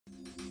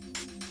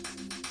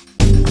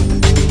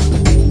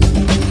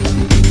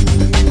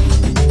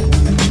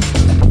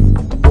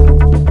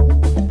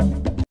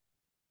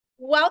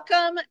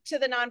Welcome to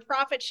the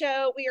Nonprofit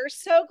Show. We are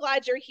so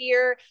glad you're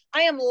here.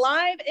 I am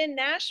live in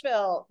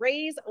Nashville,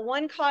 Raise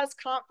One Cause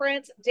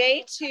Conference,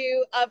 day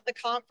 2 of the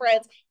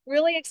conference.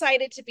 Really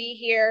excited to be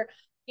here.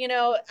 You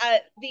know,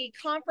 the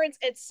conference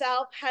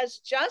itself has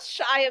just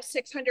shy of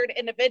 600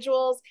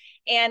 individuals,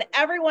 and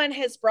everyone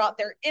has brought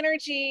their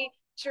energy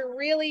to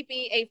really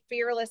be a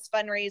fearless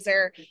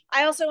fundraiser.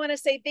 I also want to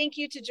say thank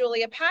you to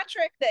Julia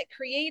Patrick that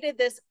created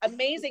this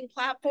amazing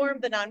platform,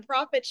 the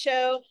Nonprofit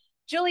Show.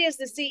 Julia is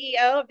the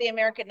CEO of the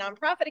American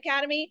Nonprofit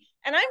Academy,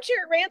 and I'm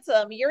Jarrett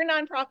Ransom, your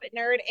nonprofit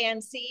nerd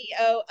and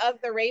CEO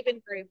of the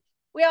Raven Group.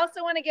 We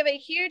also want to give a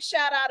huge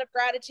shout out of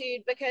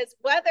gratitude because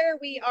whether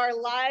we are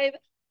live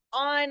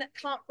on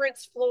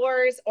conference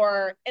floors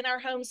or in our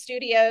home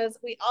studios,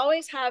 we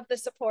always have the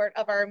support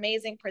of our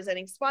amazing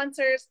presenting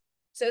sponsors.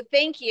 So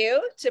thank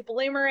you to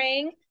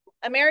Bloomerang,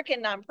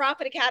 American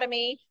Nonprofit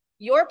Academy,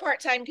 your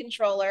part-time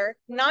controller,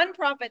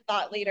 nonprofit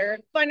thought leader,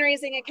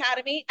 fundraising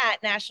academy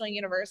at National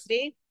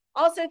University.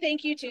 Also,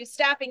 thank you to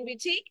Staffing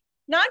Boutique,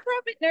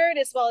 Nonprofit Nerd,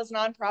 as well as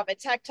Nonprofit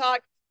Tech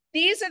Talk.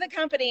 These are the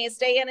companies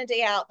day in and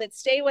day out that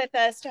stay with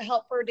us to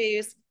help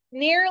produce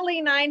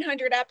nearly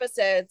 900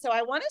 episodes. So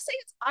I want to say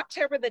it's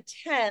October the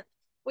 10th.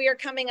 We are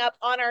coming up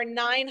on our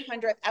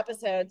 900th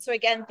episode. So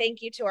again,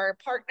 thank you to our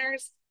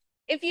partners.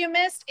 If you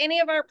missed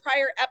any of our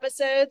prior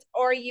episodes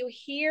or you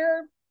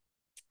hear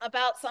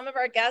about some of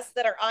our guests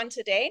that are on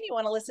today and you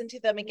want to listen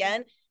to them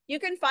again, you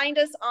can find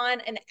us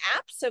on an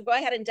app. So go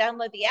ahead and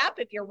download the app.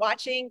 If you're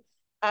watching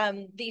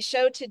the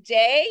show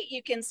today,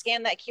 you can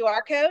scan that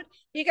QR code.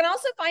 You can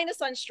also find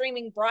us on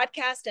streaming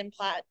broadcast and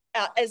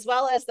as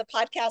well as the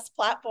podcast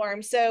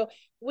platform. So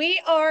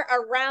we are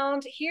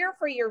around here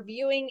for your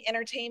viewing,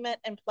 entertainment,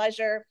 and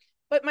pleasure.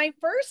 But my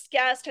first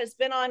guest has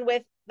been on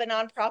with the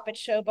Nonprofit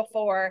Show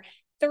before.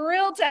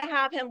 Thrilled to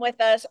have him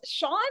with us.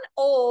 Shawn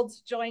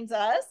Olds joins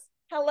us.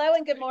 Hello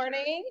and good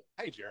morning.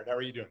 Hi, Jarrett. How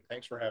are you doing?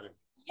 Thanks for having me.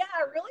 Yeah,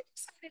 really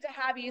excited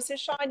to have you. So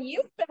Shawn,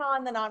 you've been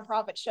on the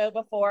Nonprofit Show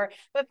before,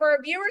 but for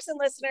our viewers and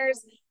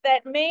listeners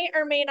that may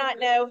or may not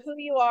know who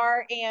you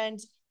are and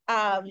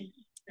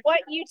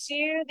what you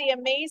do, the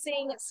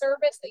amazing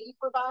service that you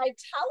provide,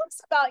 tell us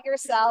about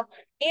yourself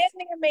and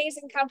the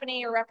amazing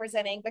company you're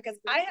representing, because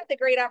I had the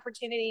great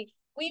opportunity.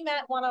 We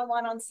met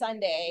one-on-one on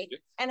Sunday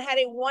and had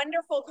a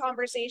wonderful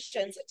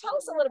conversation. So tell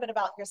us a little bit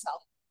about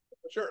yourself.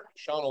 Sure.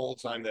 Shawn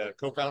Olds. I'm the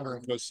co-founder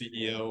and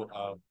co-CEO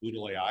of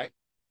Boodle.AI.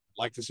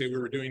 Like to say we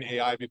were doing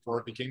AI before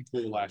it became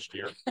cool last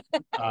year,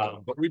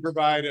 but we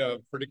provide a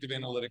predictive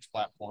analytics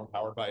platform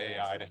powered by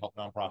AI to help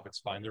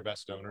nonprofits find their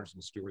best donors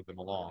and steward them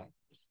along.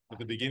 At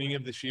the beginning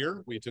of this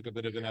year, we took a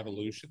bit of an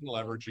evolution,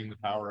 leveraging the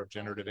power of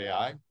generative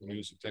AI, the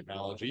use of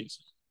technologies,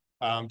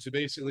 to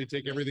basically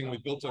take everything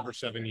we've built over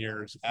 7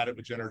 years, add it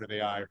with generative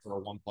AI for a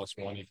 1 +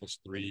 1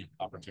 = 3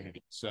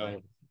 opportunity. So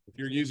if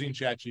you're using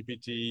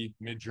ChatGPT,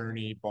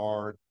 Midjourney,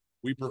 Bard,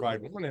 we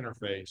provide one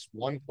interface,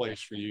 one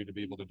place for you to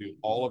be able to do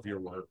all of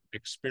your work,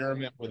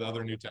 experiment with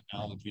other new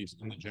technologies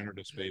in the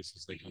generative space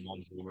as they come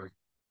on board,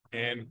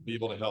 and be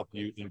able to help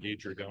you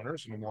engage your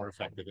donors in a more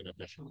effective and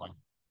efficient way.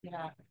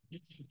 Yeah.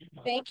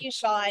 Thank you,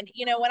 Shawn.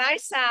 You know, when I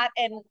sat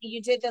and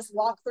you did this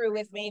walkthrough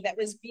with me, that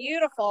was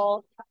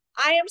beautiful.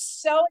 I am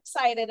so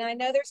excited. And I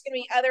know there's going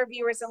to be other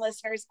viewers and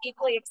listeners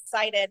equally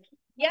excited.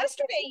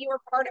 Yesterday, you were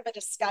part of a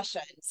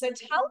discussion. So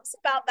tell us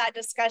about that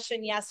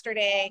discussion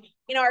yesterday.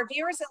 You know, our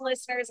viewers and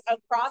listeners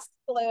across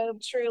the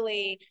globe,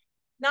 truly,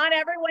 not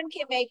everyone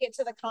can make it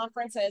to the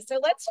conferences. So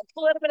let's take a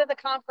little bit of the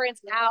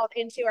conference out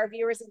into our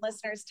viewers and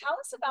listeners. Tell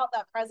us about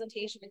that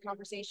presentation and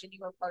conversation you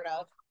were part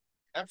of.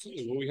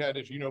 Absolutely. Well, we had,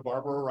 as you know,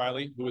 Barbara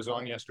O'Reilly, who was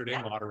on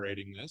yesterday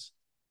moderating this.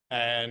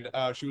 And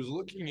she was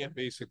looking at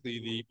basically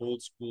the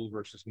old school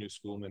versus new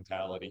school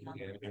mentality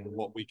and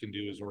what we can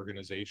do as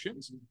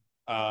organizations.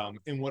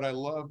 And what I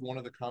loved, one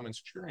of the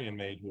comments Chirian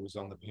made, who was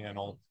on the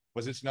panel,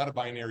 was it's not a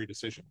binary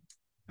decision.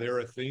 There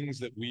are things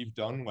that we've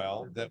done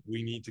well that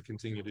we need to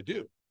continue to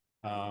do.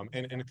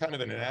 And kind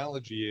of an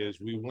analogy is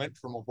we went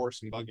from a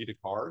horse and buggy to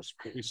cars,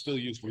 but we still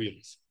used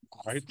wheels,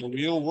 right? The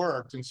wheel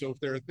worked. And so if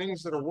there are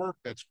things that are work,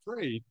 that's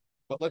great,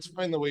 but let's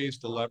find the ways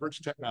to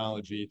leverage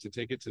technology to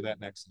take it to that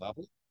next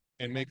level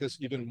and make us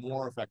even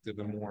more effective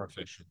and more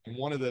efficient. And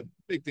one of the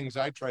big things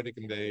I try to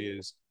convey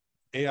is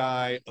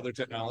AI, other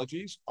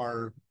technologies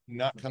are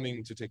not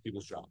coming to take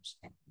people's jobs.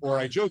 Or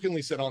I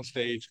jokingly said on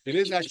stage, it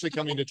is actually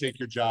coming to take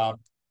your job,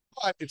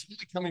 but it's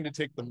really coming to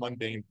take the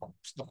mundane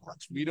parts, the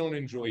parts we don't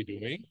enjoy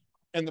doing,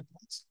 and the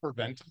parts that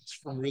prevent us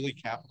from really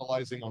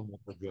capitalizing on what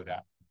we're good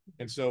at.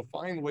 And so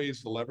find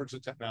ways to leverage the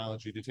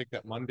technology to take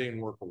that mundane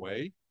work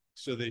away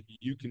so that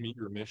you can meet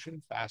your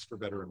mission faster,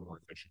 better, and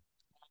more efficient.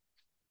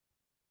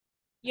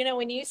 You know,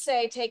 when you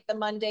say take the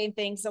mundane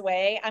things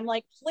away, I'm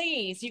like,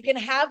 please, you can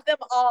have them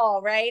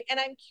all, right? And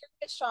I'm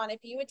curious, Shawn,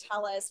 if you would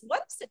tell us,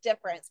 what's the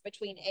difference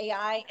between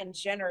AI and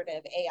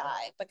generative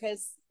AI?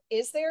 Because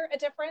is there a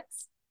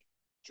difference?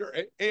 Sure.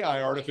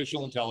 AI,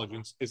 artificial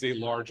intelligence, is a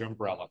large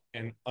umbrella.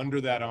 And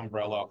under that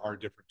umbrella are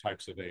different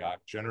types of AI.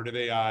 Generative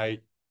AI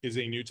is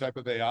a new type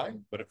of AI,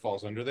 but it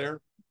falls under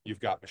there. You've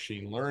got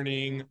machine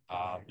learning.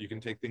 You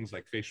can take things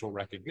like facial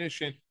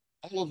recognition.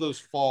 all of those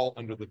fall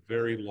under the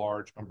very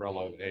large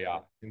umbrella of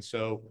AI. And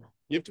so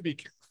you have to be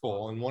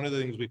careful. And one of the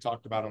things we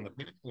talked about on the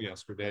panel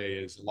yesterday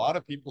is a lot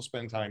of people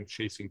spend time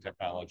chasing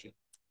technology.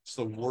 It's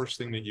the worst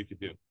thing that you could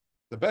do.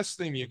 The best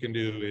thing you can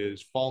do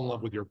is fall in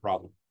love with your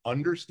problem.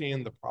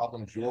 Understand the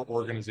problems your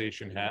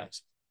organization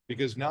has,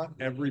 because not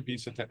every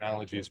piece of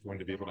technology is going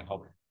to be able to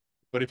help you.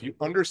 But if you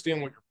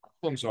understand what your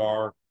problems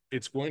are,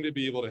 it's going to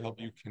be able to help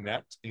you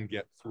connect and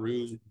get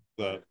through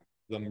the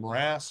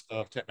morass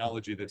of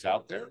technology that's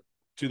out there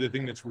to the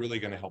thing that's really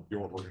going to help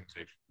your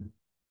organization.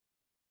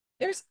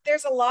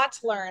 There's a lot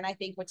to learn, I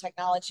think, with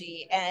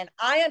technology. And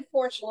I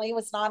unfortunately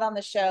was not on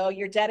the show,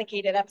 your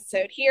dedicated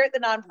episode here at the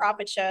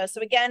Nonprofit Show.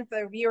 So again,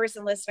 for viewers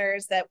and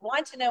listeners that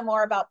want to know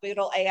more about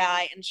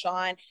Boodle.AI and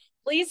Shawn,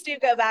 please do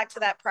go back to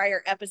that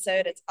prior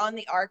episode. It's on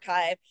the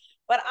archive.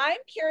 But I'm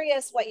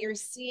curious what you're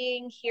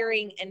seeing,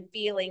 hearing, and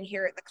feeling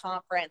here at the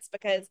conference,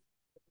 because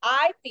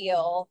I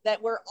feel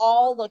that we're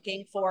all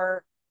looking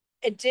for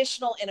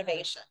additional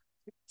innovation.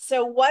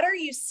 So what are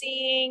you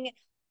seeing?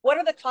 What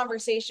are the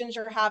conversations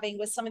you're having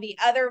with some of the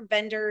other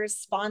vendors,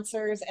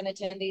 sponsors, and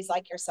attendees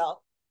like yourself?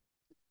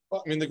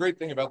 Well, I mean, the great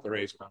thing about the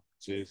RAISE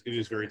conference is it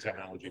is very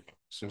technology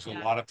focused. There's a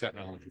lot of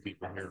technology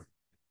people here.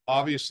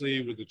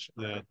 Obviously, with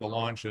the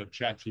launch of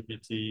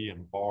ChatGPT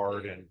and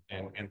Bard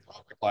and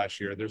Topic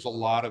last year, there's a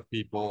lot of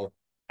people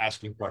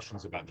asking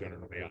questions about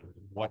generative AI.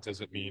 What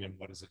does it mean and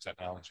what does the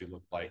technology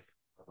look like?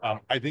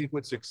 I think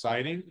what's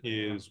exciting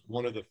is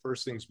one of the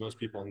first things most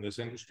people in this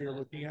industry are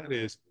looking at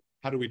is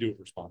how do we do it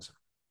responsibly?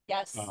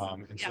 Yes.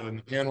 So in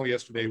the panel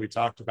yesterday, we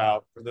talked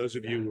about, for those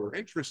of you who are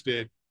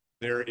interested,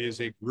 there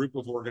is a group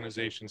of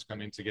organizations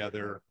coming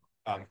together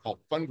called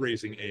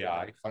Fundraising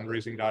AI.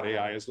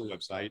 Fundraising.ai is the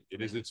website.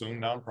 It is its own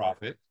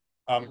nonprofit,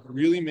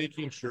 really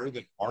making sure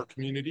that our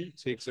community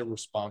takes a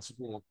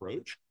responsible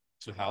approach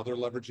to how they're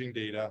leveraging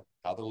data,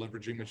 how they're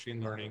leveraging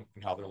machine learning,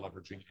 and how they're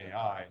leveraging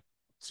AI,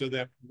 so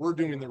that we're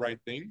doing the right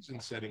things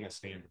and setting a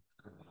standard.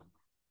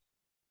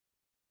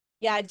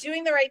 Yeah,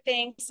 doing the right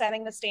thing,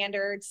 setting the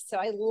standards. So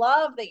I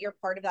love that you're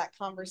part of that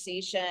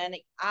conversation.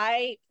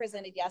 I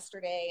presented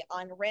yesterday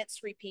on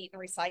rinse, repeat,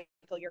 and recycle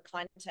your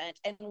content.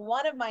 And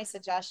one of my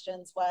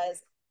suggestions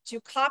was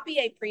to copy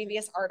a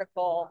previous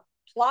article,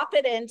 plop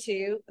it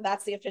into,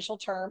 that's the official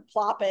term,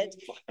 plop it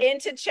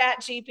into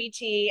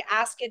ChatGPT,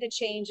 ask it to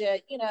change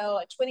it,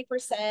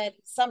 20%,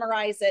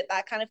 summarize it,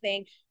 that kind of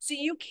thing. So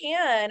you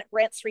can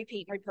rinse,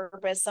 repeat, and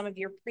repurpose some of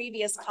your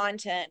previous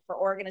content for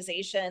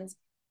organizations.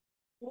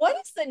 What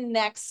is the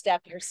next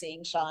step you're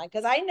seeing, Shawn?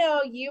 Because I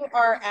know you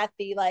are at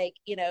the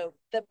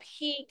the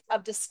peak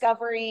of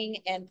discovering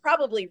and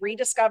probably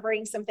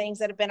rediscovering some things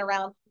that have been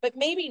around, but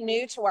maybe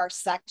new to our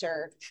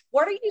sector.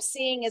 What are you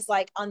seeing as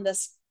like on the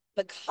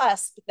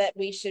cusp that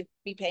we should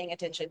be paying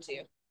attention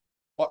to?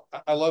 Well,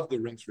 I love the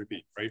rinse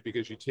repeat, right?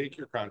 Because you take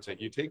your content,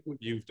 you take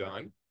what you've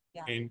done,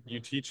 Yeah. and you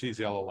teach these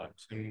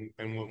LLMs. And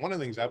one of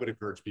the things I would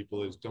encourage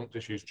people is don't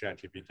just use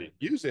ChatGPT.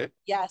 Use it,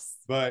 Yes,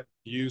 but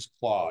use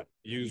Claude,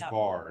 use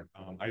Bard.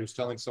 I was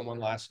telling someone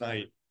last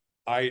night,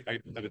 I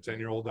have a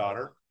 10-year-old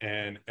daughter,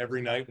 and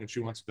every night when she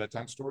wants a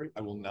bedtime story,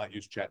 I will not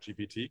use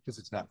ChatGPT because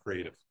it's not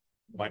creative.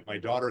 My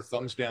daughter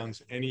thumbs down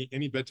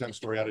any bedtime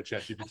story out of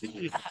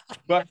ChatGPT,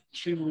 but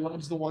she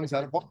loves the ones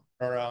out of Bard,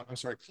 or I'm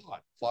sorry,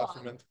 Claude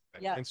from Mentor.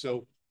 Yeah. And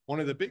so one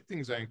of the big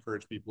things I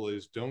encourage people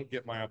is don't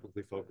get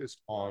myopically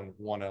focused on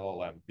one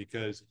LLM,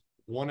 because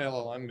one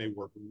LLM may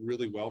work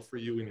really well for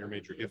you in your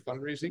major gift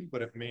fundraising,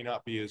 but it may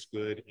not be as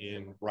good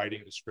in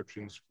writing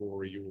descriptions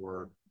for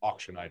your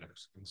auction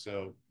items. And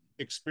so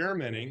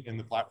experimenting, and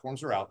the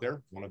platforms are out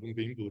there, one of them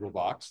being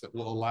Boodlebox, that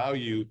will allow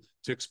you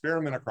to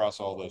experiment across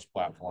all those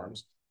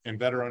platforms and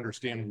better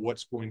understand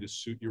what's going to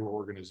suit your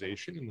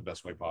organization in the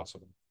best way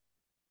possible.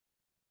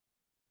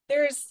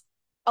 There's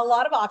a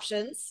lot of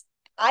options.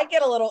 I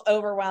get a little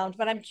overwhelmed,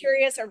 but I'm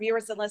curious, our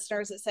viewers and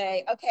listeners that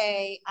say,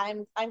 okay,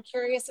 I'm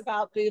curious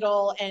about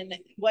Boodle and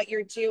what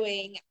you're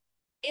doing.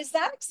 Is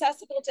that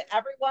accessible to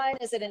everyone?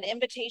 Is it an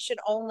invitation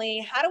only?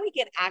 How do we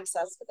get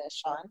access to this,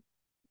 Shawn?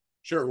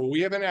 Sure. Well,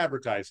 we haven't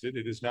advertised it.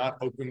 It is not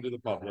open to the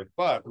public,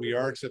 but we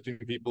are accepting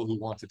people who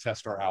want to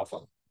test our alpha.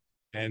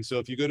 And so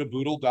if you go to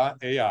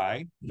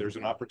Boodle.AI, there's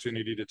an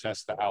opportunity to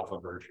test the alpha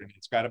version.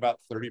 It's got about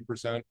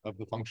 30% of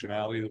the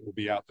functionality that will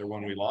be out there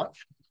when we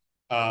launch.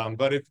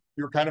 But if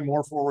you're kind of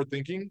more forward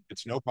thinking,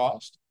 it's no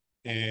cost,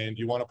 and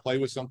you want to play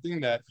with something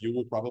that you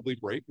will probably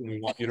break, and we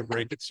want you to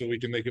break it so we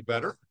can make it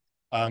better,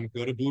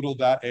 go to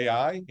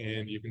Boodle.ai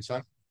and you can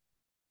sign.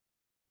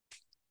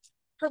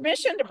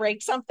 Permission to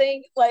break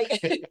something, like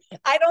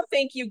I don't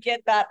think you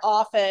get that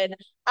often.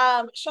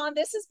 Shawn,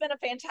 this has been a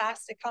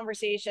fantastic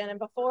conversation, and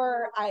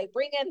before I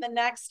bring in the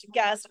next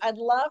guest, I'd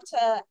love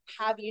to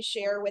have you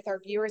share with our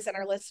viewers and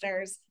our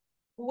listeners,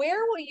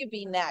 where will you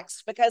be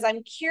next? Because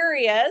I'm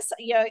curious,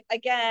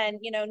 again,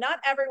 not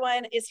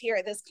everyone is here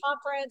at this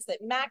conference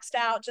that maxed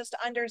out just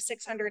under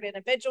 600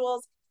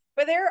 individuals,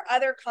 but there are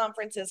other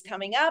conferences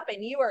coming up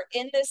and you are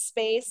in this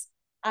space.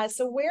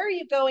 So where are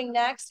you going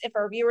next? If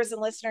our viewers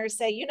and listeners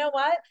say, you know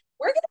what,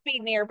 we're going to be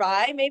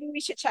nearby, maybe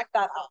we should check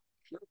that out.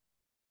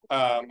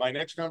 My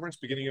next conference,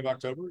 beginning of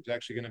October, is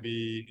actually going to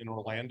be in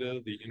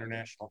Orlando, the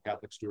International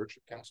Catholic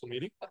Stewardship Council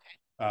meeting.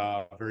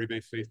 Very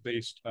big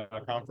faith-based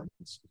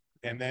conference.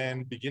 And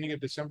then beginning of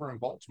December in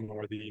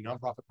Baltimore, the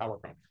Nonprofit Power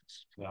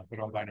Conference, put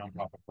on by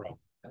Nonprofit Pro.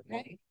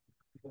 Okay.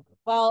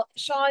 Well,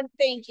 Shawn,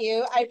 thank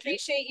you. I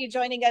appreciate you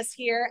joining us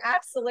here.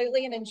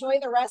 Absolutely. And enjoy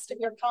the rest of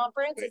your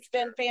conference. It's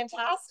been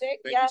fantastic.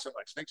 Thank you so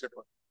much. Thanks,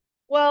 everyone.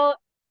 Well,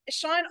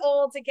 Shawn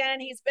Olds, again,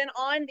 he's been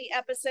on the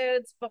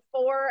episodes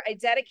before, a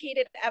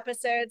dedicated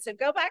episode. So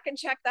go back and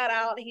check that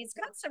out. He's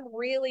got some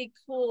really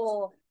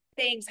cool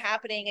things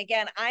happening.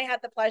 Again, I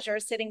had the pleasure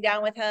of sitting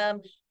down with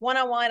him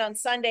one-on-one on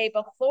Sunday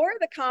before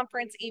the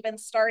conference even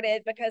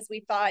started, because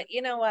we thought,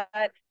 you know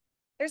what?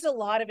 There's a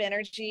lot of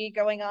energy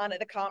going on at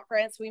the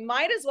conference. We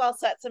might as well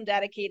set some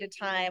dedicated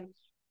time.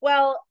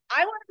 Well,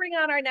 I want to bring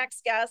on our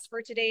next guest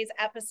for today's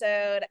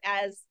episode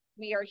as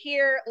we are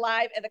here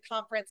live at the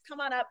conference. Come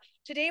on up.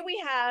 Today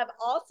we have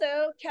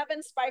also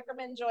Kevin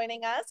Spikerman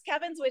joining us.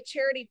 Kevin's with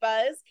Charity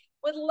Buzz.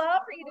 Would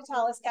love for you to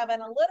tell us,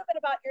 Kevin, a little bit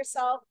about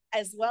yourself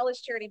as well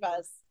as Charity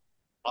Buzz.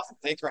 Awesome.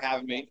 Thanks for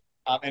having me.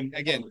 And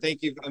again,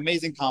 thank you.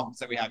 Amazing conference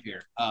that we have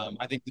here.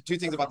 I think the two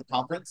things about the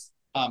conference,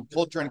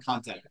 culture and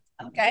content.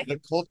 Okay. The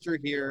culture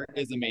here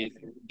is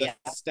amazing. The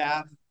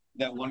staff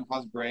that One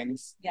Cause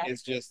brings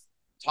is just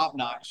top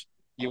notch.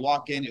 You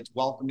walk in, it's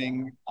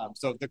welcoming.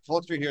 So the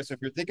culture here. So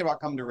if you're thinking about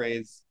coming to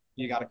Raise,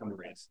 you got to come to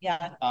Raise.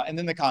 Yeah. And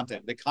then the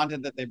content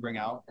that they bring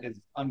out is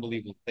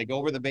unbelievable. They go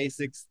over the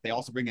basics. They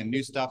also bring in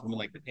new stuff, and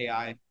like the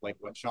AI, like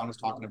what Shawn was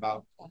talking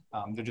about.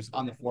 They're just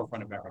on the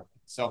forefront of everything.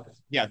 So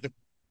yeah, the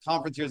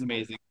conference here is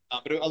amazing.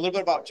 But a little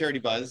bit about Charity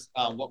Buzz,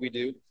 what we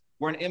do.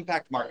 We're an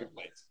impact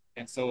marketplace.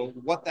 And so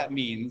what that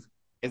means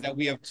is that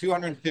we have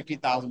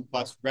 250,000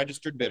 plus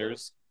registered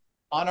bidders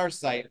on our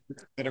site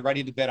that are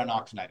ready to bid on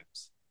auction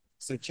items.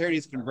 So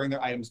charities can bring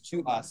their items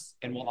to us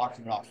and we'll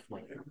auction it off for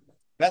them.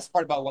 Best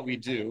part about what we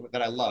do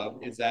that I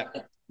love is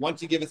that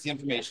once you give us the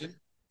information,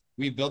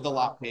 we build the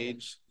lot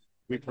page,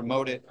 we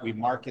promote it, we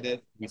market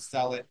it, we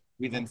sell it,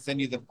 we then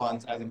send you the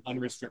funds as an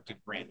unrestricted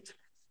grant.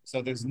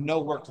 So there's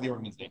no work to the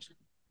organization.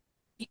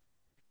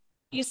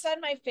 You said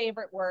my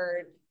favorite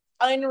word,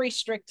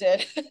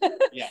 unrestricted.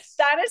 Yes.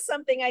 That is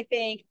something I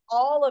think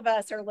all of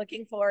us are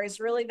looking for, is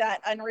really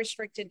that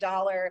unrestricted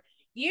dollar.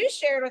 You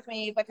shared with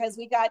me, because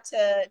we got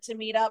to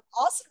meet up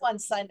also on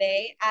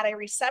Sunday at a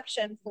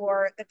reception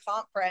for the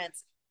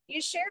conference.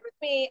 You shared with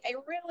me a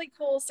really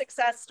cool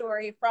success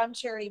story from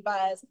Charity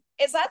Buzz.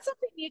 Is that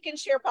something you can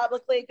share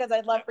publicly? Because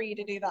I'd love for you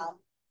to do that.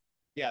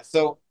 Yeah.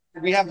 So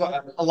we have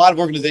a lot of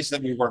organizations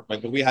that we work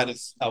with, but we had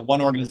this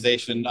one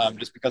organization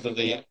just because of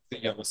the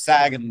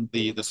SAG and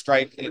the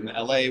strike in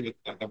LA with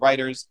the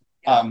writers.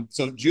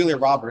 So Julia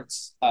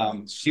Roberts,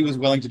 she was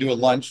willing to do a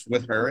lunch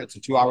with her. It's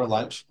a 2-hour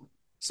lunch.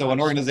 So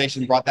an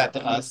organization brought that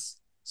to us.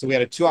 So we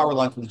had a 2-hour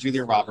lunch with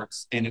Julia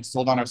Roberts, and it's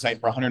sold on our site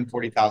for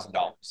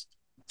 $140,000.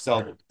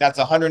 So that's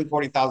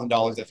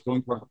 $140,000 that's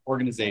going for an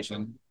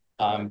organization.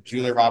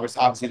 Julia Roberts,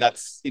 obviously,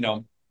 that's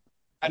an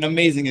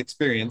amazing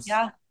experience.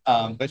 Yeah.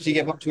 But she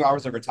gave up 2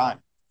 hours of her time.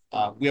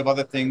 We have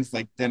other things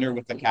like dinner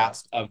with the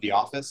cast of The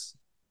Office.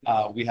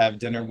 We have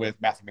dinner with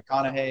Matthew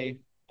McConaughey,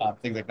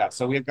 things like that.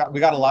 So we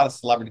got a lot of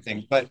celebrity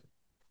things, but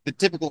the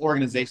typical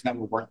organization that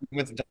we're working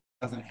with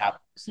doesn't have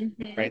those,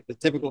 right? The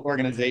typical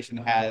organization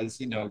has,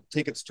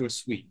 tickets to a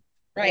suite,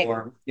 right,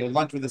 or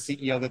lunch with the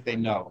CEO that they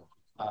know.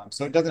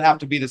 So it doesn't have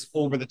to be this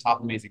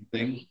over-the-top amazing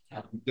thing.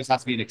 This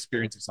has to be an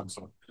experience of some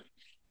sort.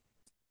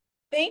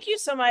 Thank you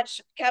so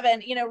much,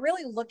 Kevin.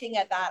 Really looking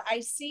at that, I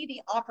see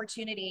the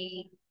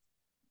opportunity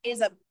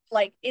is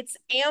it's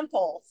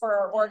ample for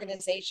our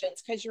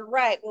organizations, because you're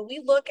right. When we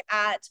look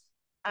at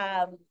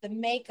the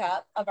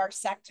makeup of our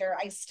sector,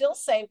 I still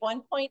say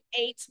 1.8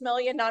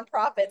 million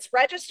nonprofits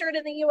registered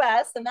in the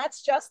U.S., and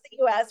that's just the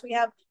U.S. We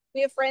have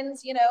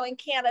friends, in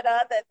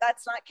Canada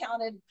that's not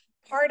counted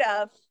part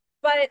of.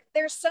 But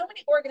there's so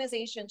many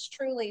organizations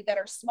truly that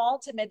are small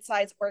to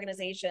mid-sized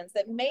organizations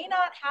that may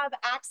not have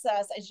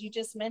access, as you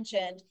just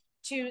mentioned,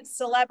 to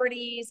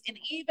celebrities and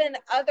even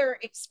other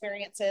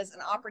experiences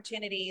and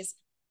opportunities.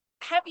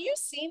 Have you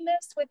seen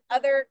this with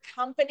other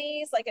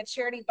companies, like a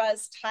Charity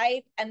Buzz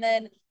type? And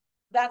then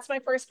that's my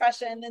first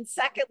question. And then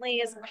secondly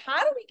is, how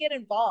do we get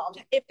involved?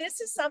 If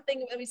this is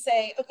something that we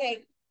say,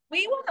 okay,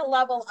 we want to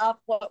level up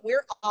what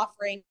we're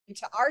offering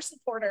to our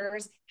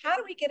supporters, how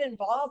do we get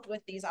involved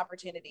with these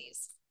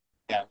opportunities?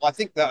 Yeah, well, I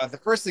think the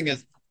first thing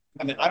is,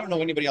 I don't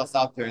know anybody else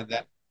out there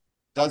that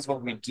does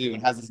what we do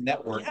and has this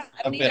network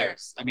of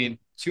bidders.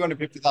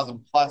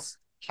 250,000 plus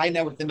high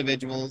net worth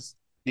individuals.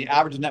 The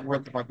average net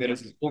worth of our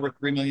bidders is over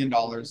 $3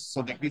 million,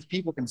 so that these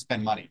people can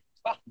spend money.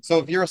 So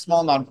if you're a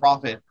small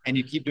nonprofit and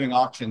you keep doing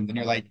auctions and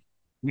you're like,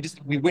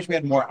 we wish we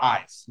had more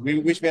eyes. We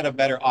wish we had a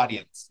better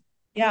audience.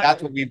 Yeah,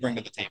 that's what we bring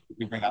to the table.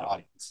 We bring that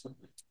audience.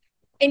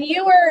 And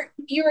you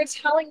were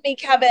telling me,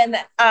 Kevin,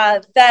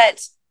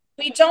 that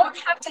we don't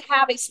have to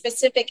have a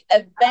specific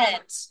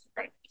event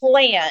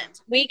planned.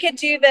 We could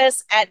do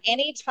this at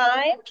any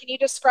time. Can you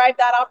describe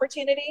that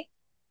opportunity?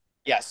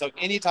 Yeah, so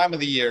any time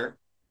of the year,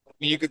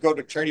 you could go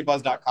to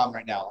charitybuzz.com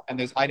right now, and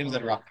there's items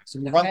that are up there. So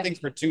we run things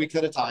for 2 weeks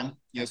at a time.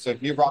 So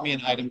if you brought me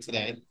an item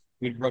today,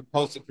 we'd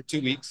post it for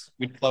 2 weeks,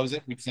 we'd close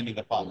it, we'd send you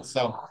the funds.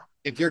 So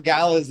if your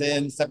gala is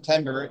in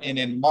September and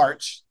in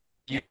March,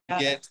 you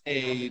get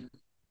a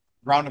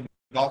round of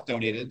golf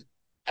donated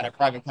at a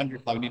private country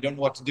club, and you don't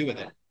know what to do with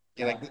it.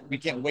 You're like, we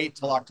can't wait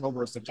till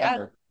October or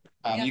September.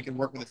 You can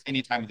work with us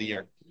any time of the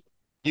year.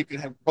 You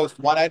can post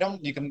one item,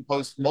 you can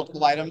post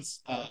multiple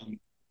items.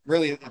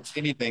 Really, it's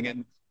anything.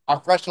 And our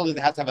threshold is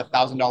it has to have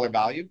 $1,000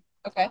 value.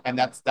 And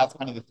that's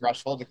kind of the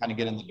threshold to kind of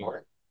get in the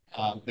door.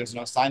 There's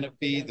no sign-up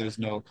fee, there's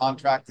no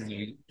contract, there's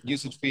no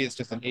usage fee. It's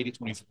just an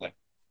 80-20 split.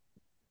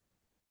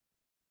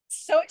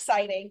 So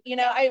exciting.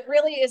 It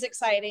really is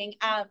exciting.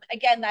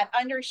 Again, that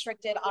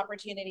unrestricted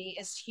opportunity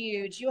is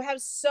huge. You have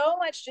so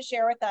much to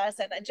share with us.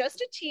 And just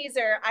a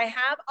teaser, I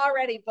have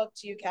already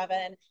booked you,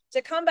 Kevin,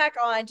 to come back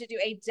on to do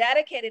a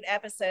dedicated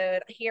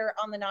episode here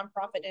on the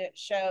Nonprofit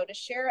Show to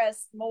share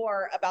us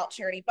more about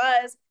Charity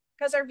Buzz.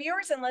 Because our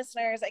viewers and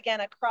listeners,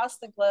 again, across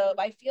the globe,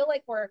 I feel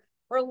like we're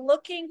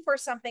looking for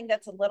something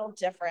that's a little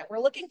different. We're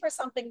looking for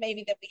something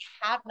maybe that we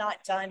have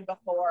not done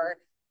before.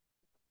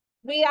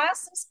 We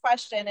asked this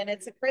question, and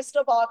it's a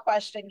crystal ball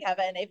question,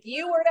 Kevin. If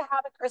you were to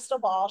have a crystal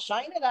ball,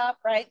 shine it up,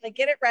 right? Like,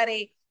 get it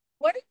ready.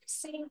 What are you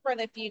seeing for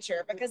the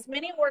future? Because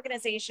many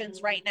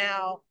organizations right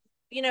now,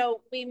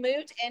 we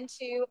moved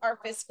into our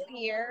fiscal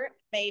year,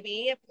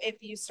 maybe if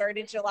you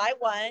started July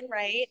 1,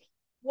 right?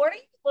 What are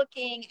you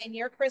looking in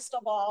your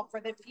crystal ball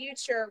for the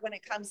future when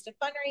it comes to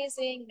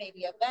fundraising,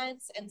 maybe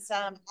events and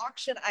some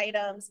auction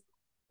items?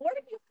 What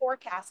are you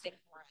forecasting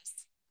for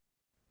us?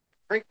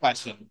 Great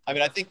question.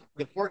 I think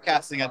the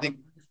forecasting,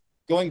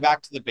 going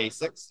back to the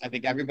basics, I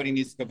think everybody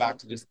needs to go back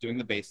to just doing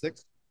the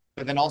basics,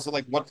 but then also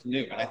like what's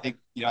new. And I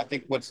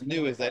think what's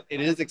new is that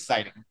it is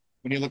exciting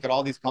when you look at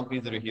all these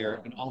companies that are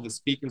here and all the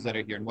speakers that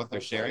are here and what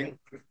they're sharing.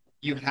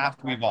 You have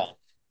to evolve,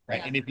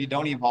 right? And if you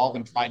don't evolve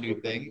and try new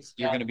things,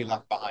 you're going to be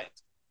left behind,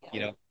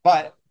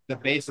 but the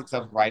basics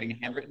of writing a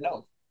handwritten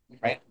note,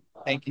 right?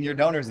 Thanking your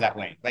donors that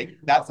way. Like,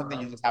 that's something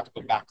you just have to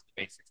go back to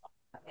the basics on.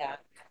 Yeah.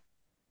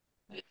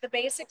 The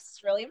basics is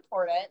really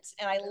important.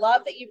 And I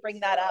love that you bring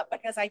that up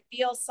because I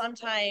feel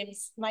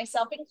sometimes,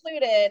 myself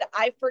included,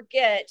 I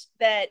forget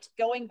that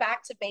going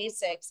back to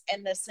basics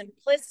and the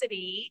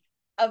simplicity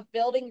of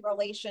building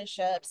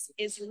relationships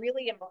is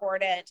really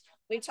important.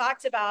 We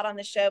talked about on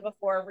the show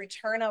before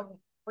return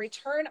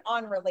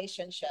on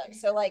relationships.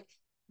 So like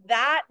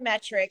that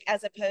metric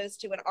as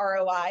opposed to an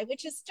ROI,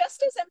 which is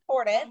just as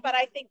important, but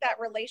I think that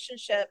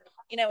relationship,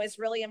 is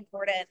really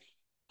important.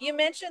 You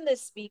mentioned the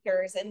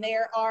speakers, and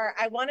there are,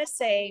 I want to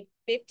say,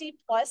 50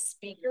 plus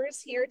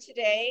speakers here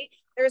today.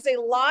 There's a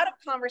lot of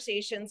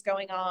conversations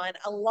going on,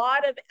 a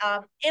lot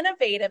of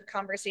innovative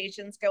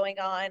conversations going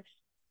on.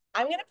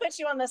 I'm going to put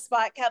you on the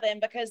spot, Kevin,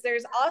 because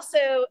there's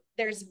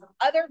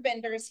other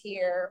vendors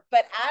here,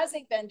 but as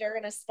a vendor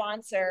and a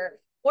sponsor,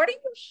 what are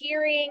you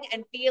hearing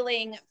and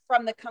feeling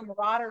from the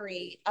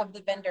camaraderie of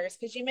the vendors?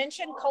 Because you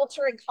mentioned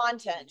culture and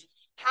content.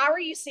 How are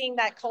you seeing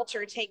that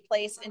culture take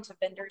place into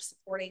vendors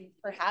supporting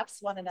perhaps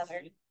one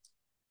another?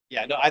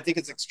 Yeah, no, I think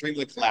it's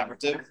extremely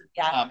collaborative.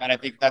 And I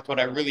think that's what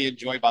I really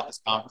enjoy about this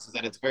conference is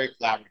that it's very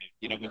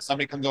collaborative. When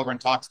somebody comes over and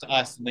talks to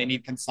us and they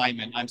need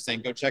consignment, I'm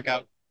saying, go check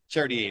out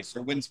Charity Ace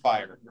or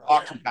Winspire or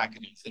auction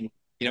packages. And,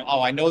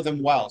 I know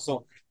them well.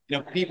 So,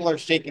 people are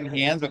shaking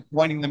hands, but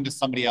pointing them to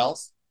somebody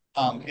else.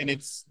 And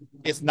it's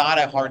not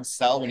a hard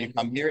sell when you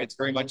come here. It's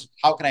very much,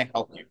 how can I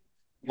help you?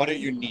 What are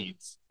your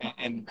needs?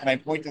 And can I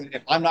point to,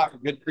 if I'm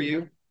not good for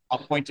you, I'll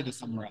point you to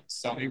somewhere else.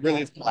 So it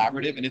really is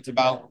collaborative, and it's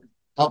about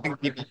helping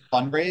people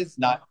fundraise,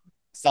 not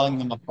selling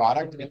them a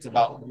product. It's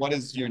about what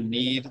is your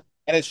need.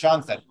 And as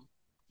Shawn said,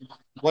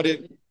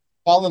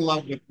 fall in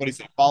love with,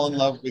 fall in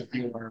love with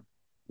your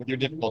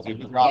difficulties,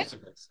 with your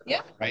obstacles.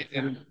 Yeah. Right.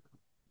 And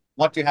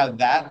once you have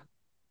that,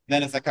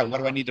 then it's like, what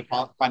do I need to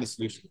find a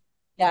solution?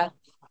 Yeah.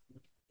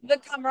 The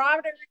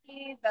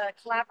camaraderie, the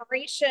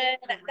collaboration,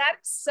 that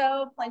is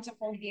so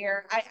plentiful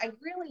here. I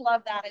really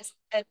love that as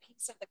a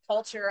piece of the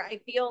culture. I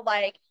feel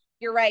like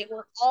you're right.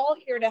 We're all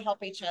here to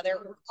help each other.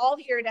 We're all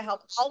here to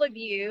help all of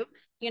you,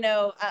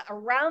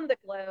 around the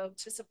globe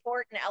to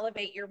support and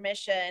elevate your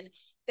mission.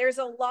 There's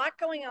a lot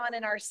going on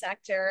in our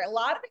sector, a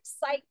lot of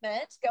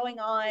excitement going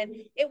on.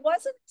 It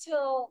wasn't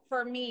until,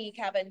 for me,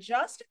 Kevin,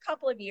 just a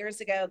couple of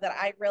years ago that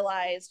I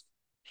realized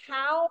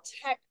how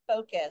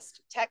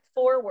tech-focused,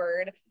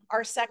 tech-forward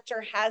our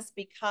sector has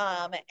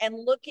become, and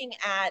looking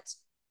at,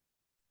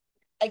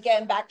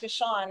 again, back to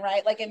Shawn,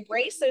 right? Like,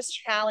 embrace those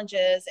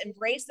challenges,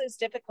 embrace those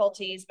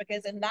difficulties,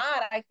 because in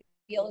that, I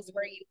feel is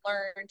where you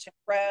learn to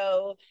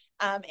grow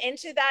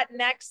into that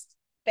next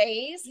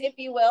phase, if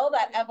you will,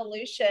 that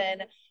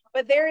evolution.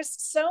 But there's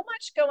so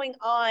much going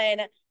on.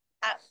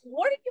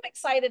 What are you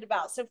excited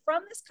about? So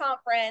from this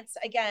conference,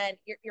 again,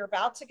 you're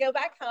about to go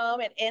back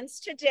home. It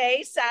ends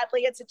today.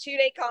 Sadly, it's a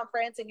 2-day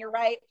conference, and you're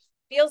right,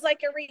 feels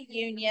like a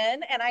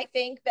reunion. And I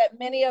think that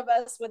many of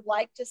us would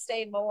like to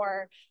stay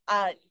more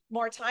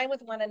time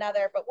with one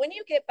another. But when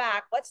you get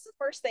back, what's the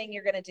first thing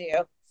you're going to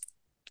do?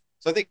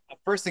 So I think the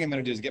first thing I'm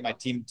going to do is get my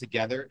team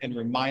together and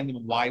remind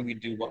them why we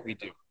do what we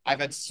do. I've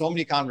had so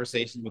many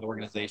conversations with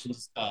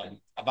organizations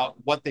about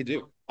what they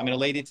do. I mean, a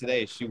lady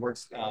today, she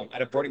works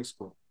at a boarding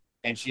school,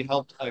 and she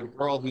helped a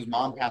girl whose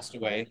mom passed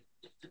away.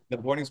 The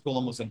boarding school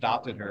almost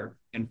adopted her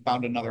and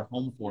found another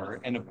home for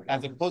her, and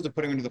as opposed to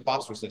putting her into the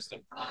foster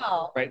system.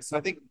 Wow. Right. So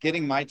I think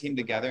getting my team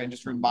together and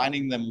just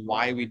reminding them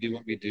why we do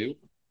what we do.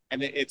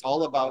 And it's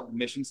all about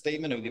mission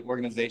statement of the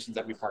organizations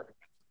that we partner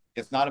with.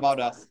 It's not about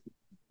us.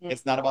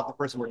 It's not about the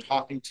person we're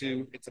talking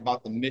to. It's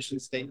about the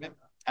mission statement.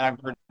 And I've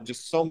heard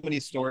just so many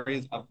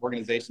stories of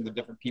organizations of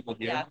different people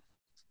here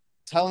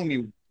telling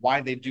me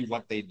why they do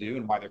what they do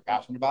and why they're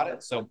passionate about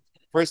it. So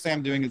first thing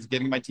I'm doing is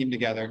getting my team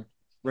together,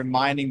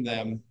 reminding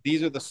them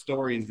these are the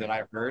stories that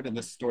I've heard and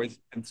this stories.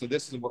 And so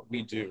this is what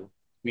we do.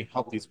 We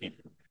help these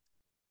people.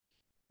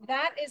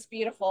 That is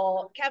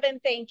beautiful. Kevin,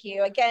 thank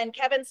you. Again,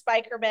 Kevin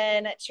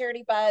Spikerman,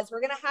 Charity Buzz.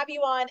 We're going to have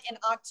you on in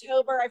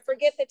October. I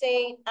forget the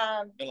date.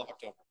 Middle of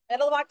October.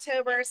 Middle of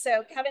October.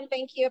 So Kevin,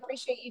 thank you.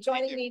 Appreciate you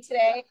joining me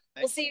today.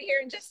 We'll see you here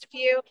in just a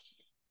few.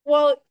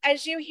 Well,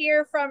 as you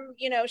hear from,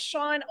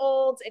 Shawn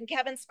Olds and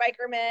Kevin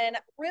Spikerman,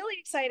 really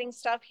exciting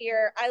stuff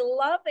here. I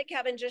love that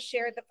Kevin just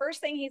shared the first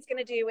thing he's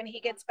going to do when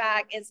he gets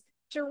back is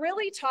to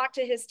really talk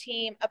to his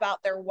team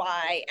about their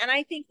why. And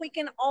I think we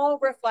can all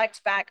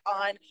reflect back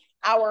on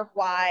our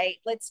why.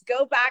 Let's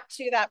go back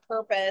to that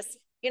purpose.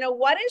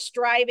 What is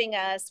driving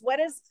us? What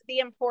is the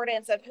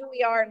importance of who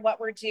we are and what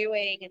we're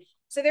doing?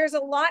 So there's a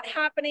lot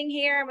happening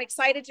here. I'm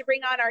excited to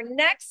bring on our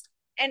next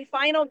and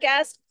final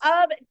guest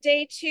of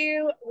day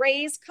 2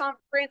 Raise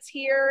conference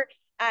here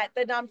at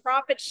the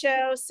Nonprofit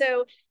Show.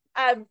 So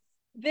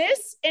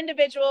this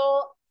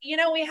individual,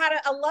 we had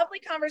a lovely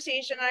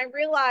conversation. I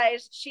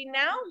realized she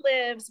now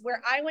lives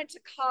where I went to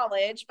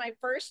college, my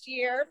first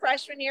year,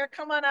 freshman year.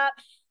 Come on up.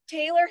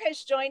 Taylor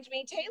has joined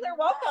me. Taylor,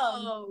 welcome.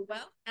 Oh,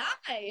 well,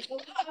 hi.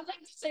 I would like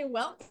to say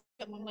welcome.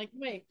 I'm like,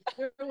 wait,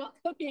 you're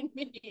welcoming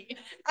me.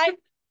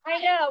 I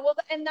know. Well,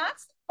 and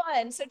that's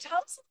fun. So tell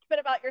us a little bit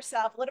about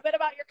yourself, a little bit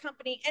about your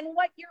company, and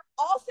what you're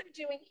also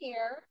doing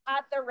here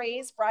at the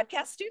Raise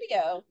Broadcast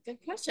Studio. Good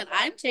question.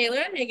 I'm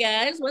Taylor. Hey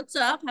guys, what's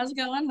up? How's it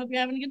going? Hope you're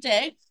having a good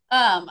day.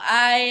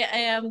 I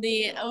am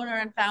the owner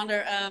and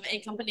founder of a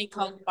company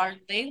called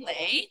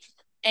Boodle.AI,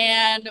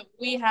 and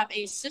we have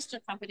a sister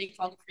company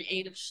called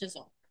Creative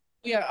Shizzle.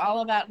 We are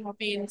all about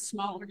helping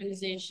small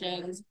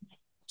organizations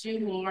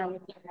do more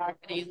with their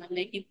marketing and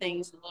making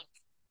things look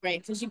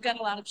great, because you've got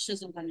a lot of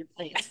shizzle on your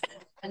plate.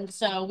 And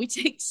so we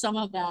take some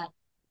of that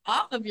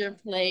off of your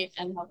plate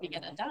and help you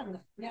get it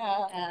done.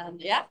 Yeah.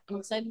 And yeah, I'm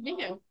excited to be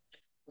here.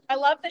 I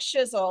love the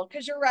shizzle,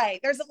 because you're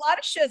right. There's a lot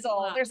of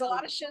shizzle. There's a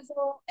lot of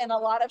shizzle and a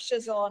lot of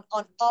shizzle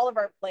on all of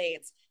our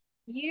plates.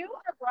 You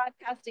are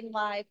broadcasting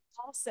live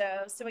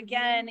also. So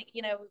again,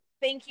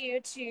 thank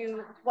you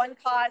to One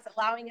Cause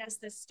allowing us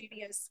this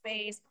studio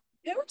space.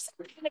 Who are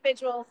some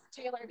individuals,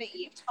 Taylor, that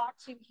you've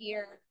talked to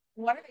here?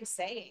 What are they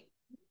saying?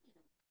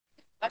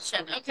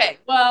 Question. Okay.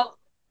 Well,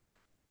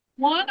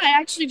 one, I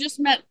actually just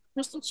met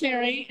Crystal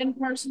Cherry in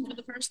person for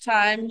the first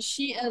time.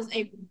 She is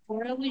a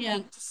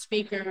brilliant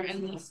speaker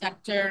in the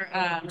sector.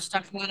 She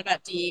talks a lot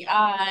about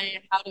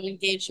DEI, how to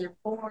engage your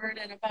board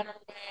in a better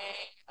way.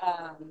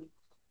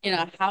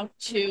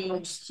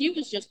 She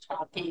was just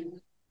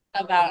talking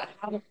about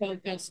how to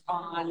focus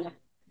on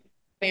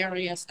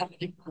various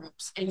ethnic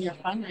groups in your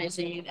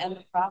fundraising, and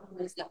the problem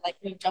is that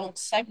we don't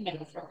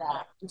segment for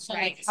that. And so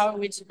how are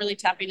we really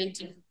tapping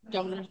into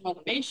donors'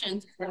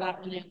 motivations if we're not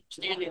really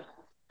understanding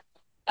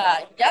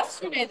that?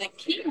 Yesterday the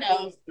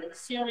keynote with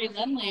Siri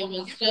Lindley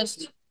was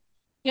just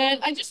good.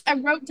 I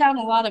wrote down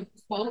a lot of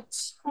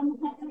quotes from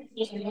her.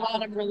 There's a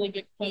lot of really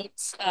good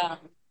quotes.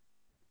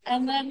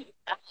 And then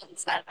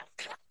I've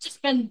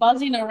just been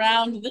buzzing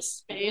around this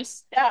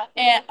space. Yeah.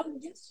 And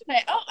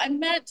yesterday, I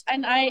met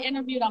and I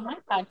interviewed on my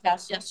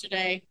podcast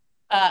yesterday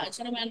a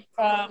gentleman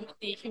from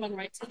the Human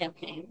Rights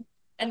Campaign.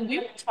 And we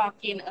were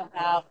talking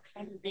about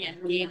how to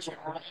re-engage your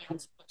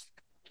audience.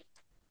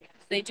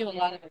 They do a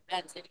lot of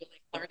events. They do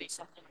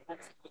 30-something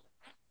events.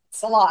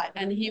 It's a lot.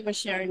 And he was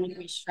sharing with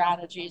me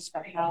strategies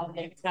for how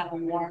they've kind of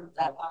warmed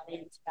that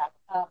audience back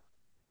up,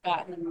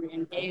 gotten them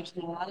re-engaged.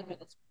 And a lot of it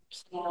is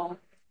personal.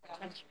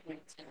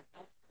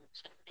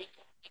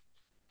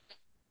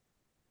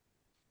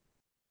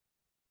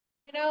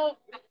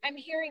 I'm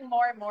hearing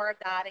more and more of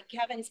that. And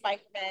Kevin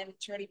Spikerman,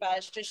 Charity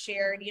Buzz, just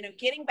shared,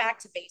 getting back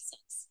to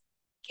basics,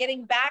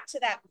 getting back to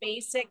that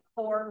basic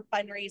core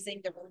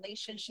fundraising, the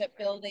relationship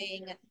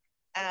building.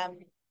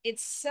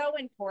 It's so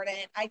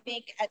important. I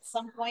think at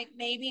some point,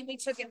 maybe we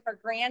took it for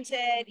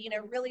granted,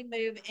 really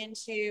move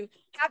into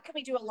how can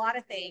we do a lot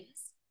of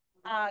things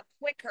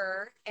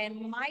quicker,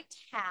 and might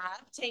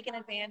have taken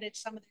advantage of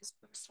some of those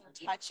personal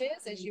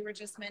touches, as you were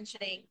just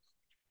mentioning.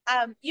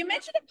 You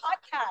mentioned a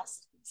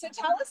podcast. So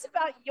tell us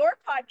about your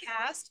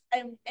podcast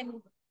and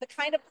the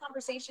kind of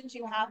conversations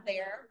you have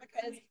there,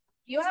 because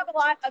you have a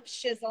lot of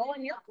shizzle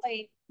on your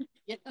plate.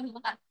 Yeah, a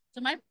lot.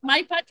 So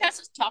my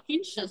podcast is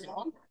Talking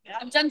Shizzle. Yeah.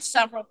 I've done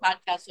several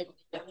podcasts over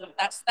the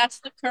years. That's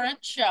the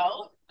current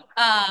show.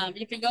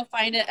 You can go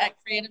find it at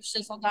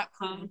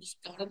creativeshizzle.com. Just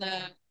go to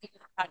the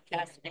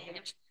podcast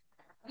page.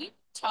 We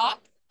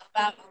talk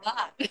about a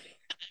lot. I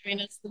mean,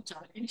 it's the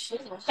talking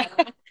shizzle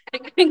show.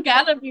 It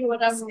gotta be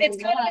whatever.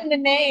 It's kind of in the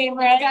name,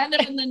 right? It's kind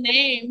of in the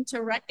name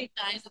to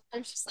recognize that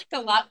there's just like a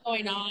lot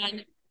going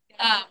on.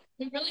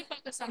 We really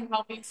focus on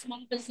helping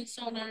small business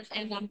owners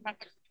and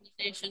nonprofit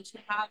organizations who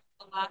have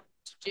a lot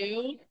to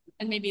do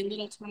and maybe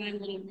little time,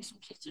 little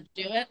resources to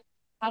do it,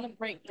 how to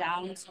break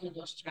down some of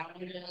those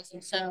challenges.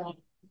 And so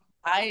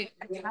I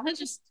kind of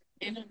just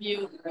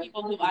interview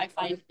people who I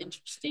find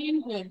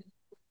interesting, who have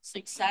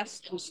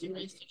success and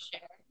stories to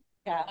share.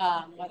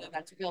 Yeah. Whether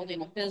that's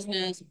building a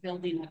business,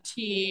 building a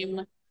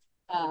team,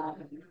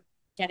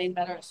 getting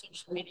better at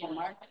social media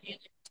marketing,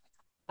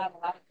 have a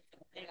lot of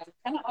different things,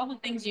 kind of all the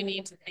things you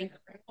need to think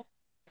through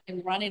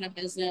in running a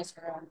business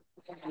or an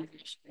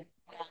organization.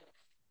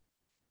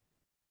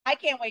 I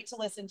can't wait to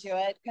listen to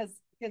it because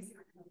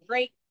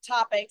great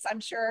topics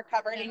I'm sure are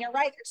covered. And you're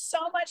right, there's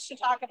so much to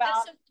talk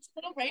about. It's a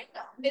little random.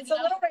 It's a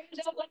little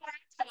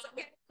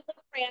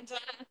random.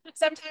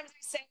 Sometimes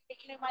I say,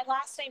 my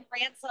last name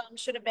Ransom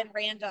should have been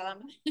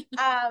random.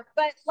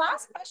 But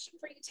last question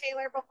for you,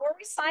 Taylor. Before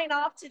we sign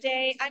off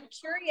today, I'm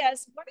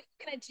curious, what are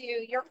you going to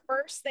do? Your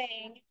first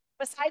thing,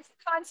 besides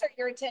the concert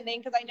you're attending,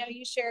 because I know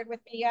you shared with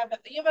me,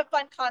 you have a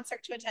fun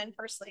concert to attend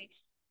personally.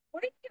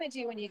 What are you going to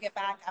do when you get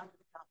back after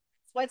the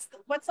conference?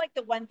 What's like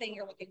the one thing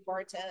you're looking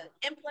forward to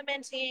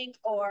implementing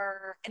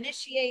or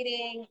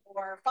initiating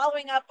or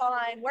following up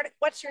on?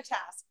 What's your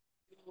task?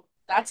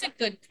 That's a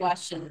good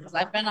question because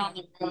I've been on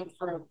the road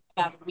for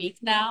about a week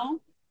now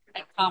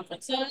at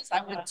conferences.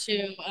 I went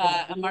to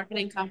a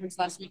marketing conference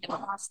last week in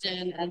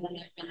Austin, and then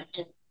I've been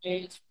here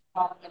days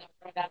following up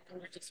right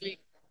afterwards this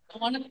week.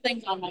 And one of the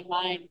things on my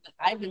mind that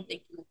I've been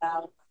thinking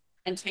about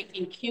and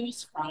taking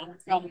cues from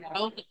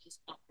both of these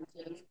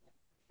conferences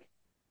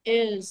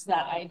is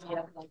that idea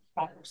of like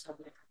proper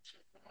celebration.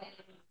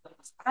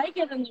 I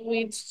get in the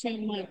weeds too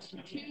much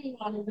too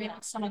on maybe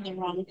some of the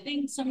wrong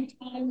things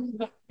sometimes,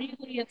 but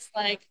really it's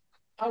like,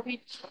 are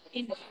we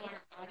talking to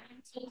our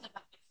audiences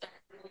about things that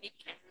really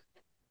care?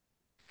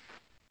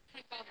 I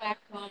go back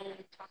home,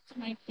 talk to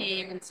my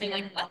team, and say,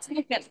 like, let's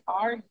look at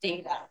our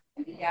data.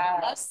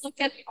 Yeah. Let's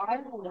look at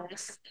our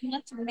list, and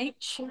let's make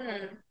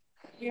sure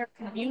we are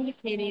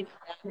communicating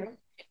with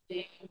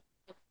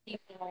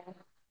people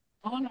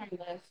on our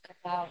list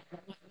about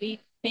what we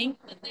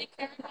think that they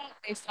care about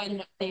based on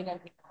what data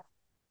we have.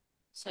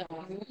 So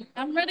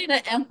I'm ready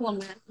to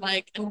implement,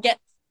 and get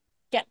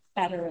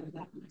better at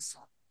that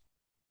myself.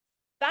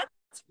 That's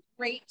a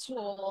great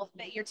tool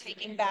that you're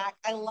taking back.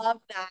 I love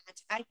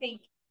that. I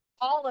think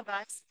all of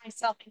us,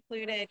 myself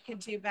included, can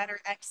do better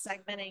at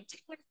segmenting.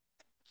 Taylor,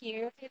 thank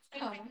you. It's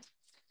been great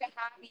to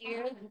have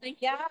you.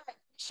 Yeah,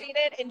 appreciate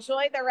it.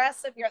 Enjoy the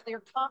rest of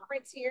your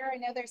conference here. I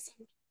know there's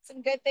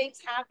some good things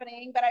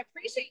happening, but I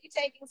appreciate you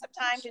taking some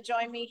time to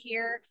join me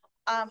here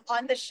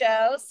on the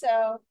show.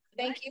 So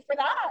thank you for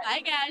that.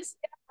 Bye, guys.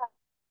 Yeah.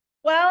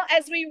 Well,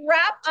 as we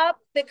wrap up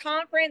the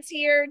conference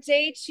here,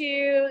 day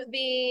 2,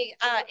 the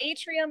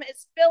atrium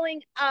is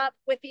filling up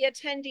with the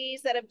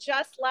attendees that have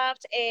just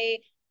left a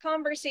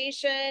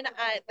conversation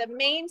at the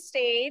main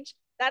stage.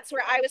 That's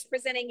where I was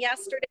presenting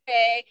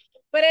yesterday.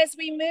 But as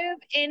we move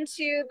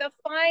into the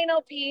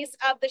final piece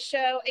of the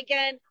show,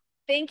 again,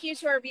 thank you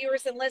to our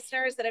viewers and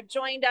listeners that have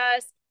joined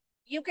us.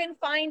 You can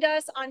find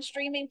us on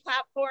streaming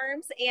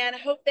platforms and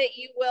hope that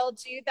you will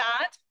do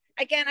that.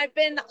 Again, I've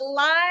been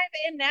live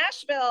in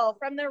Nashville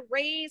from the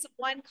Raise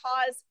One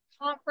Cause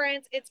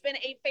conference. It's been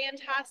a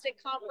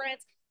fantastic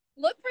conference.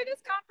 Look for this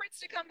conference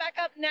to come back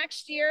up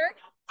next year.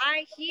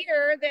 I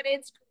hear that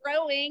it's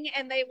growing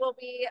and they will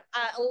be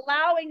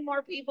allowing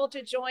more people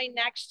to join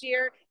next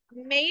year,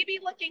 maybe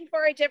looking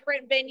for a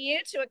different venue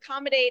to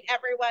accommodate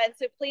everyone.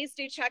 So please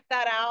do check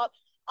that out.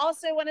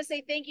 Also want to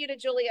say thank you to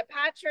Julia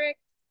Patrick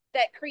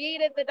that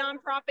created the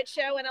nonprofit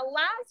show and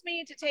allows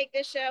me to take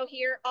this show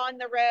here on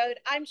the road.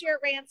 I'm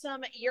Jarrett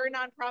Ransom, your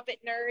nonprofit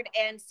nerd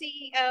and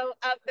CEO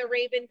of the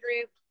Raven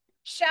Group.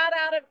 Shout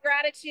out of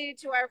gratitude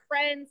to our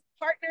friends,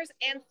 partners,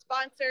 and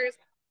sponsors.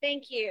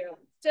 Thank you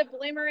to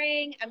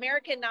Bloomerang,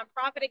 American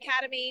Nonprofit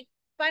Academy,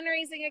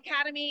 Fundraising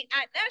Academy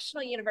at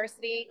National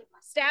University,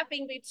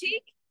 Staffing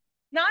Boutique,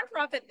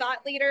 Nonprofit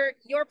Thought Leader,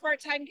 Your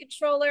Part-Time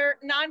Controller,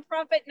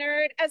 Nonprofit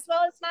Nerd, as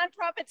well as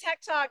Nonprofit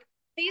Tech Talk.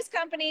 These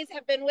companies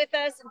have been with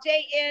us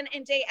day in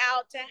and day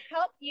out to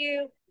help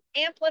you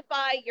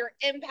amplify your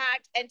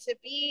impact and to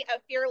be a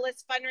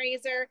fearless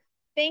fundraiser.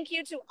 Thank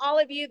you to all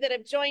of you that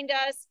have joined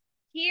us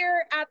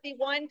here at the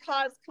One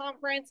Cause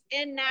Conference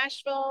in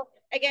Nashville.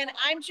 Again,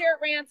 I'm Jarrett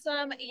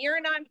Ransom, your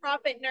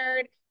nonprofit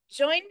nerd.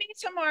 Join me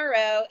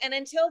tomorrow. And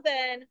until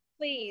then,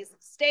 please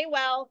stay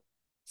well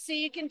so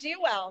you can do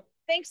well.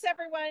 Thanks,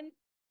 everyone.